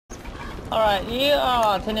Alright, you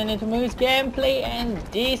are tuning into Moose Gameplay and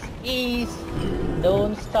this is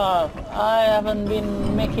Don't Starve. I haven't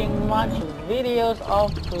been making much videos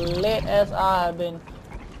of late as I have been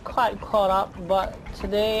quite caught up, but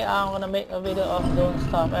today I'm gonna make a video of Don't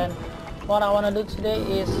Starve, and what I wanna do today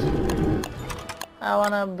is I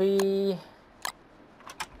wanna be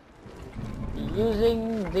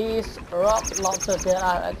using these rock lobsters that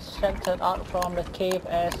I extracted out from the cave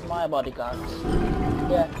as my bodyguards.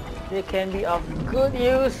 Yeah, they can be of good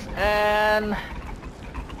use and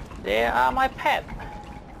they are my pet.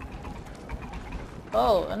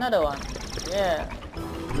 Oh, another one. Yeah,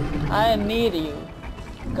 I need you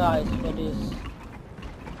guys for this.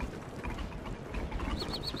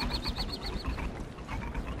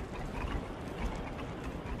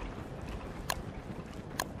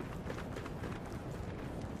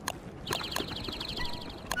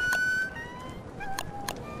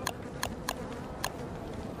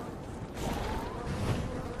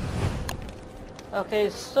 Okay,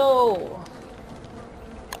 so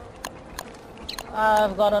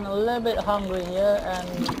I've gotten a little bit hungry here, and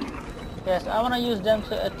yes, I want to use them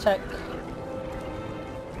to attack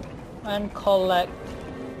and collect.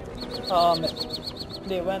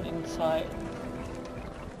 They went inside,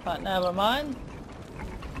 but never mind.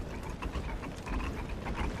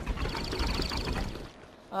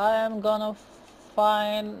 I am gonna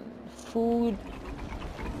find food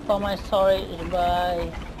for my storage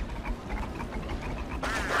by...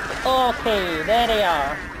 Okay, there they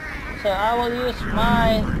are. So I will use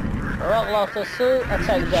my rock lobster to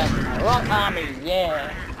attack them. Rock army,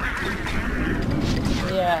 yeah.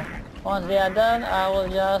 Yeah. Once they are done, I will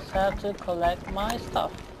just have to collect my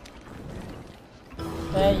stuff.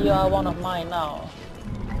 And you are one of mine now.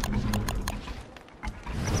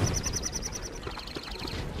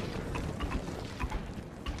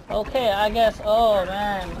 Okay, I guess, oh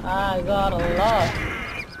man, I got a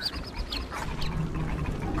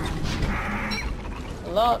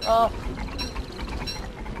lot of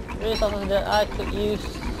resources that I could use.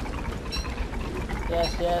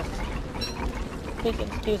 Yes. Please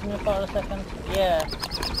excuse me for a second. Yeah.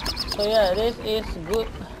 So yeah, this is good.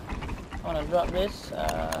 I wanna drop this.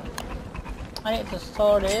 I need to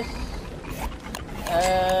store this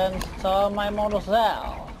and store my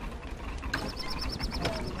motorcycle.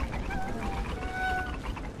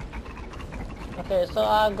 Okay, so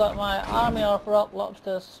I got my army of rock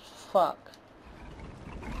lobsters. Fuck.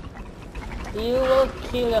 You will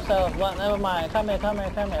kill yourself, but never mind. Come here.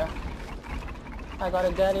 I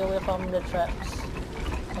gotta get you away from the traps.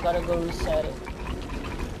 I gotta go reset it.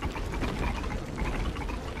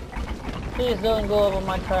 Please don't go over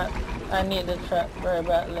my trap. I need the trap very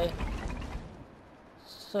badly.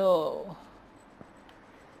 So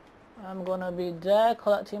I'm gonna be there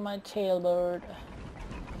collecting my tailbird.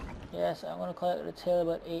 Yes, I'm gonna collect the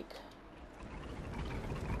tailbird egg.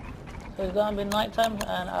 So it's gonna be nighttime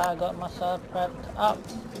and I got myself prepped up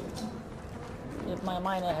with my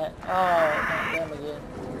miner hat. Oh, not them again.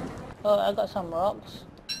 Oh, I got some rocks.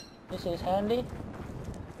 This is handy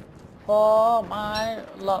for my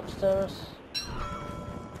lobsters.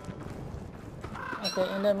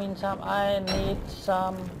 Okay, in the meantime I need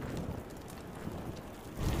some...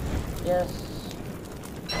 Yes.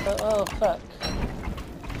 So, oh fuck.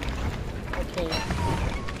 Okay.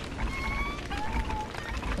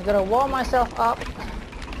 I'm gonna warm myself up.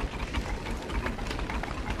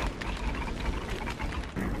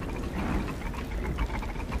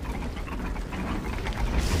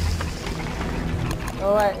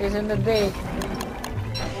 Alright, it's in the day.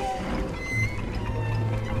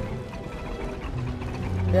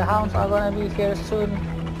 The hounds are gonna be here soon.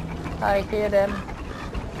 I hear them.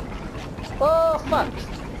 Oh fuck!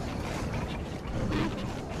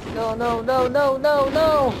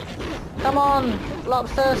 No! Come on,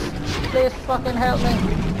 lobsters, please fucking help me.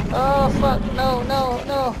 Oh fuck, no.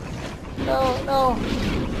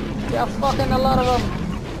 There are fucking a lot of them.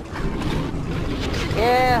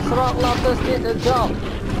 Yes, rock lobsters did the job.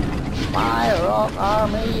 My rock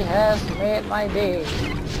army has made my day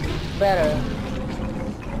better.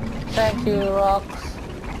 Thank you, rocks.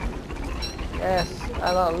 Yes,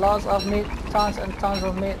 I got lots of meat, tons and tons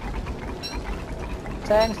of meat.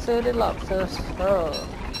 Thanks to the lobsters. Oh,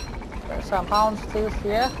 there's some hounds too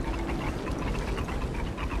here.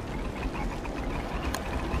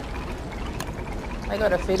 I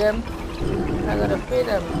gotta feed them.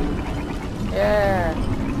 Yeah,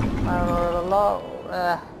 my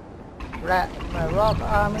rock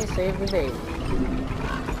army saved the day.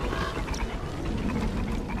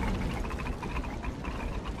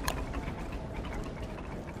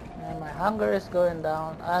 And my hunger is going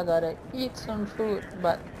down. I gotta eat some food,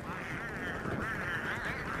 but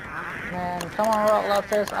Man, come on, rock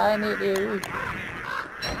lobsters, I need you.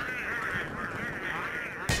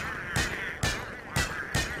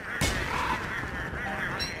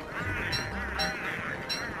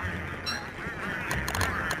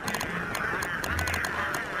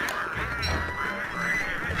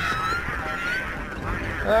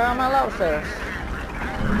 Where are my lobsters?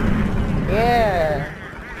 Yeah,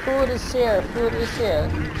 food is here, food is here.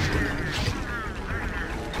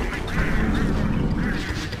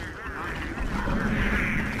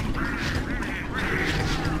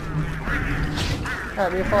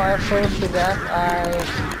 Before I froze to death, I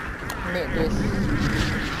need this.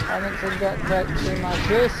 I need to get back to my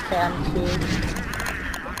base camp to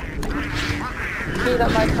heat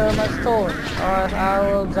up my thermal stone, or else I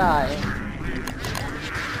will die.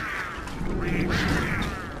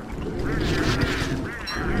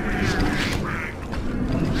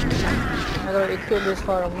 I'm gonna equip this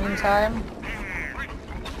for the meantime.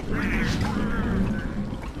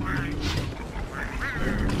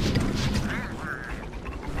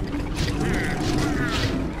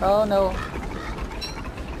 Oh no.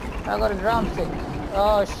 I got a drumstick.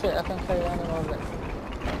 Oh shit, I can't carry any more of it.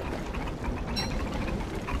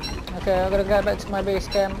 Okay, I'm gonna get back to my base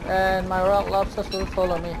camp and my rock lobsters will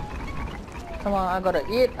follow me. Come on, I gotta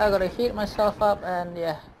eat, I gotta heat myself up, and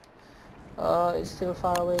yeah. Oh, it's still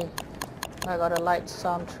far away. I gotta light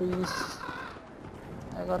some trees.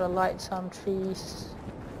 I gotta light some trees.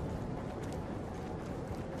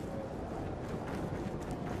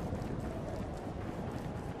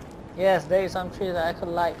 Yes, there is some trees that I could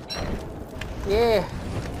light. Yeah.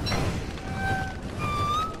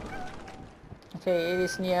 Okay, it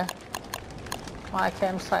is near. My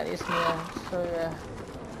campsite is near, so yeah.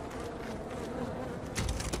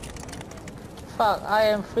 Fuck, I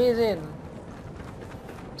am freezing.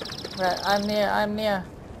 Right, I'm near, I'm near.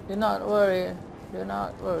 Do not worry, do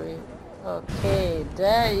not worry. Okay,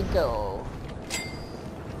 there you go.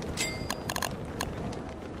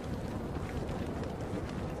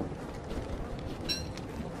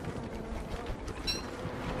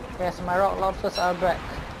 Yes, my rock lobsters are back.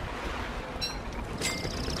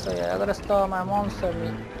 So yeah, I gotta store my monster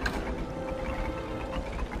meat.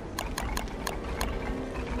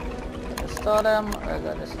 I gotta store them, I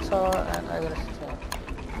gotta store, and I gotta store.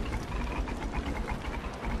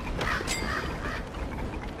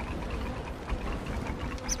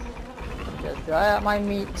 Just dry out my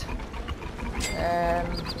meat and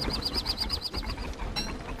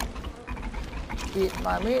eat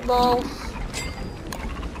my meatballs.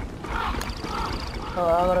 Oh,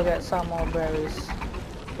 I gotta get some more berries.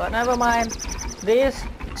 But never mind. This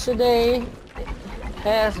today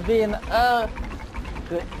has been a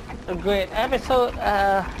great episode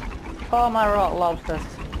for my rock lobsters.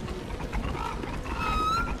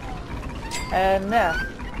 And yeah,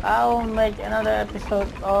 I'll make another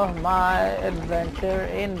episode of my adventure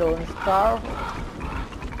in Don't Starve.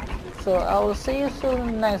 So I will see you soon in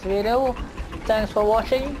the next video. Thanks for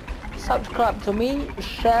watching. Subscribe to me,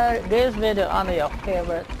 share this video under your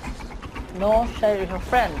favorites. No, share it with your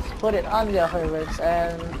friends, put it under your favorites,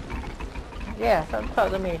 and yeah,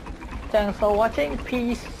 subscribe to me. Thanks for watching,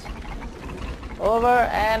 peace, over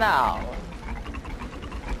and out.